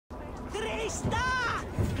ist da!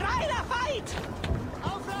 Reiner Feind!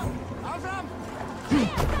 Aufräumen! Aufräumen!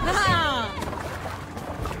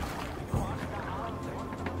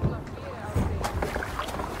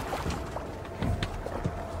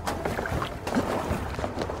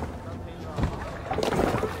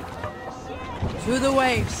 To the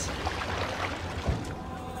waves.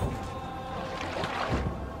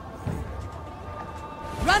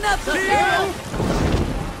 Run up the hill!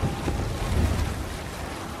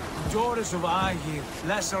 Daughters of Aegir,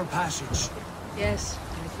 bless our passage. Yes,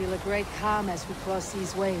 I feel a great calm as we cross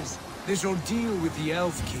these waves. This ordeal with the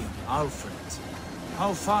Elf King, Alfred.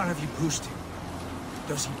 How far have you pushed him?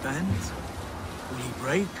 Does he bend? Will he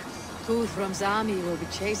break? Guthrum's army will be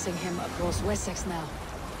chasing him across Wessex now.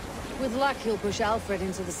 With luck, he'll push Alfred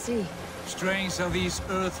into the sea. Strange how these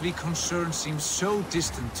earthly concerns seem so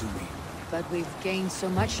distant to me. But we've gained so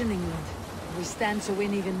much in England. We stand to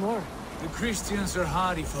win even more. The Christians are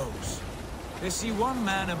hardy foes. They see one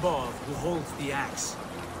man above who holds the axe.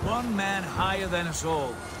 One man higher than us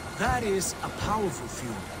all. That is a powerful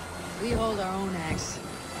feud. We hold our own axe.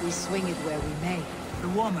 We swing it where we may. The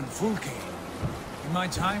woman, Fulke. In my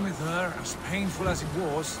time with her, as painful as it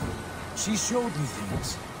was, she showed me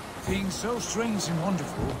things. Things so strange and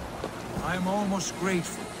wonderful. I am almost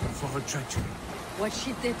grateful for her treachery. What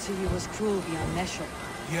she did to you was cruel beyond measure.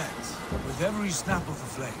 Yet, with every snap of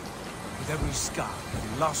the flame, with every scar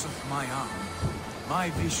and loss of my arm,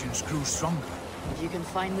 my visions grew stronger. If you can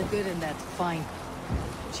find the good in that, fine.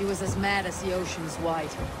 She was as mad as the ocean is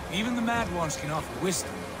wide. Even the mad ones can offer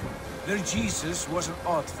wisdom. Their Jesus was an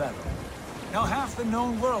odd fellow. Now half the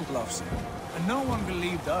known world loves him, and no one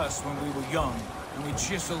believed us when we were young, and we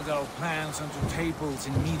chiseled our plans onto tables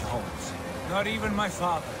in meat halls. Not even my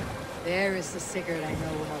father. There is the Sigurd I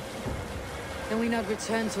know of. Can we not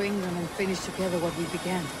return to England and finish together what we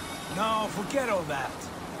began? No, forget all that.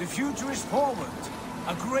 The future is forward.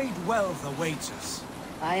 A great wealth awaits us.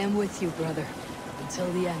 I am with you, brother.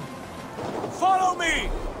 Until the end. Follow me!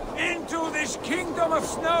 Into this kingdom of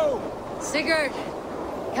snow! Sigurd!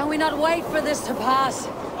 Can we not wait for this to pass?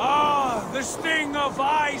 Ah, the sting of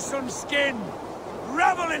ice on skin!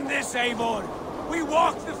 Revel in this, Eivor! We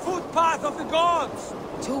walk the footpath of the gods!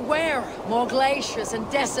 To where? More glaciers and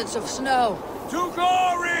deserts of snow. To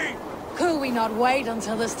glory! Could we not wait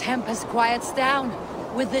until this tempest quiets down?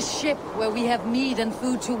 With this ship where we have meat and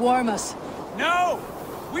food to warm us? No!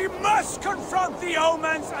 We must confront the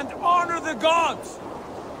omens and honor the gods!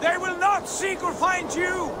 They will not seek or find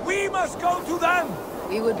you! We must go to them!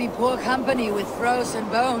 We would be poor company with frozen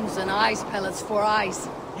bones and ice pellets for eyes.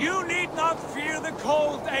 You need not fear the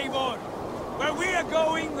cold, Eivor! Where we are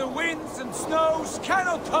going, the winds and snows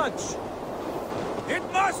cannot touch! It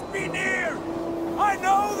must be near! I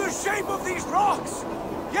know the shape of these rocks!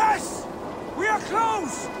 Yes! We are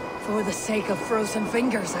close! For the sake of frozen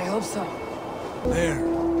fingers, I hope so. There.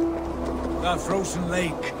 That frozen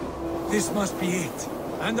lake. This must be it.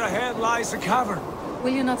 And ahead lies a cavern.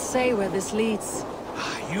 Will you not say where this leads?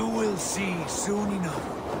 You will see soon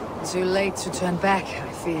enough. Too late to turn back,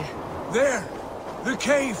 I fear. There! The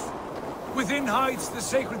cave! Within hides the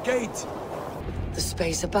sacred gate. The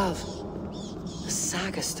space above. The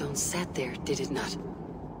saga stone sat there, did it not?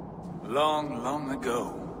 Long, long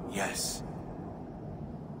ago, yes.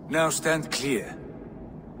 Now stand clear.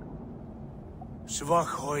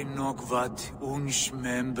 Svachoi nogvad uns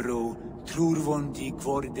membro trurvondi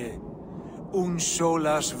kvorde. Uns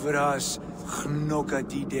solas vras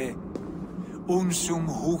chnogadide. Unsum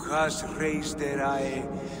huchas reisterae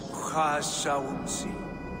chasaunsi.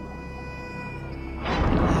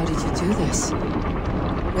 How did you do this?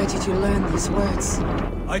 Where did you learn these words?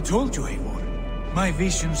 I told you, Eivor. My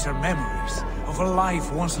visions are memories of a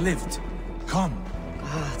life once lived. Come.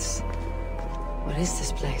 Gods. What is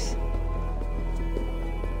this place?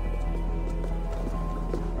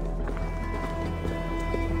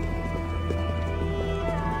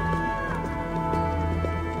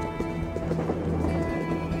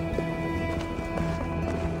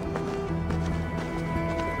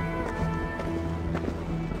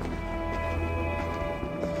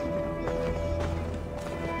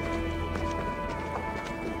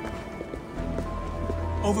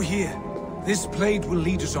 Over here. This blade will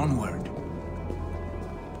lead us onward.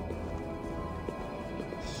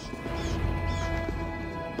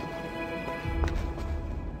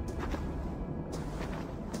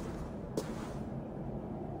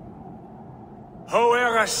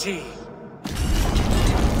 Hoerasi!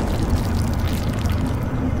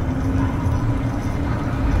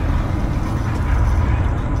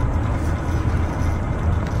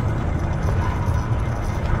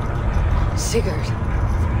 Sigurd.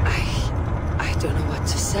 I don't know what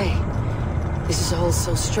to say. This is all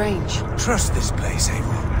so strange. Trust this place,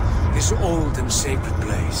 Eivor. This old and sacred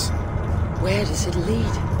place. Where does it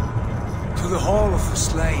lead? To the Hall of the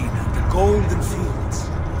Slain and the Golden Fields.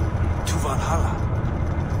 To Valhalla.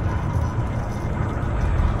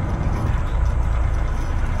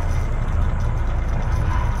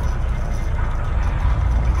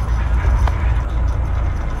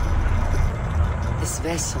 This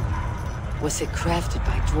vessel, was it crafted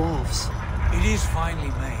by dwarves? It is finely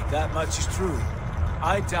made, that much is true.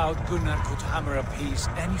 I doubt Gunnar could hammer a piece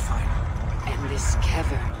any finer. And this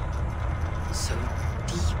cavern, so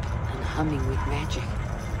deep and humming with magic.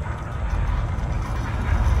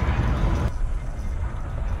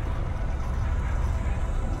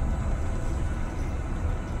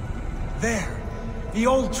 There! The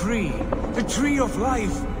old tree! The tree of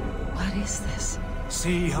life! What is this?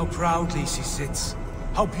 See how proudly she sits.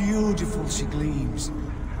 How beautiful she gleams.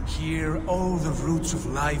 Here all the roots of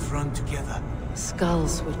life run together.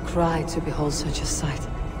 Skulls would cry to behold such a sight.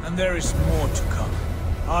 And there is more to come.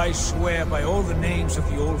 I swear by all the names of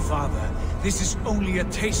the Old Father, this is only a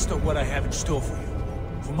taste of what I have in store for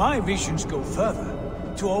you. For my visions go further,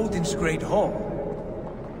 to Odin's Great Hall.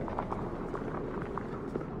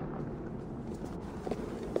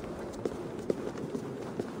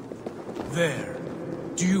 There.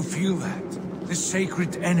 Do you feel that? The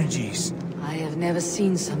sacred energies. I have never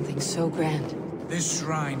seen something so grand. This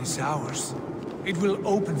shrine is ours. It will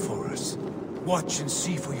open for us. Watch and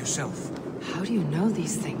see for yourself. How do you know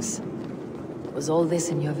these things? Was all this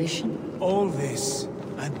in your vision? All this,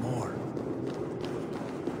 and more.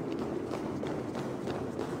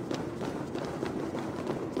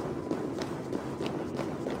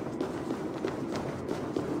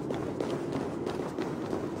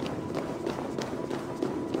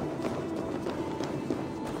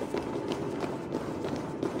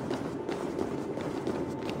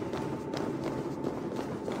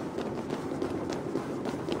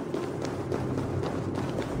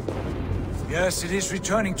 Yes, it is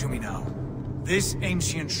returning to me now. This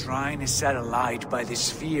ancient shrine is set alight by this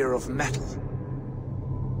sphere of metal.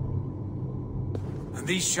 And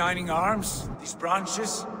these shining arms, these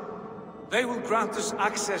branches, they will grant us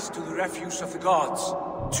access to the refuse of the gods,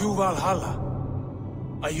 to Valhalla.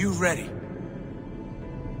 Are you ready?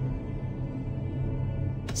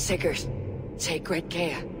 Sigurd, take great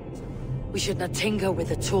care. We should not tinker with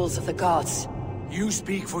the tools of the gods. You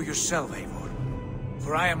speak for yourself, Eivor.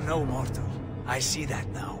 For I am no mortal. I see that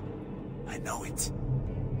now. I know it.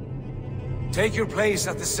 Take your place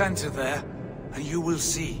at the center there, and you will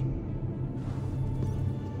see.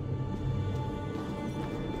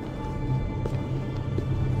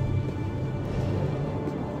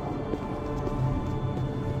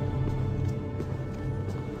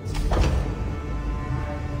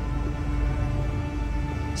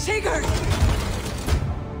 Sigurd!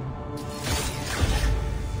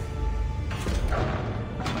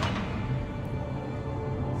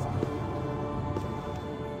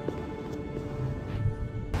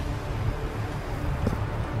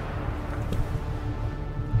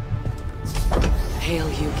 Hail,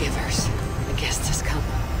 you givers. The guest has come.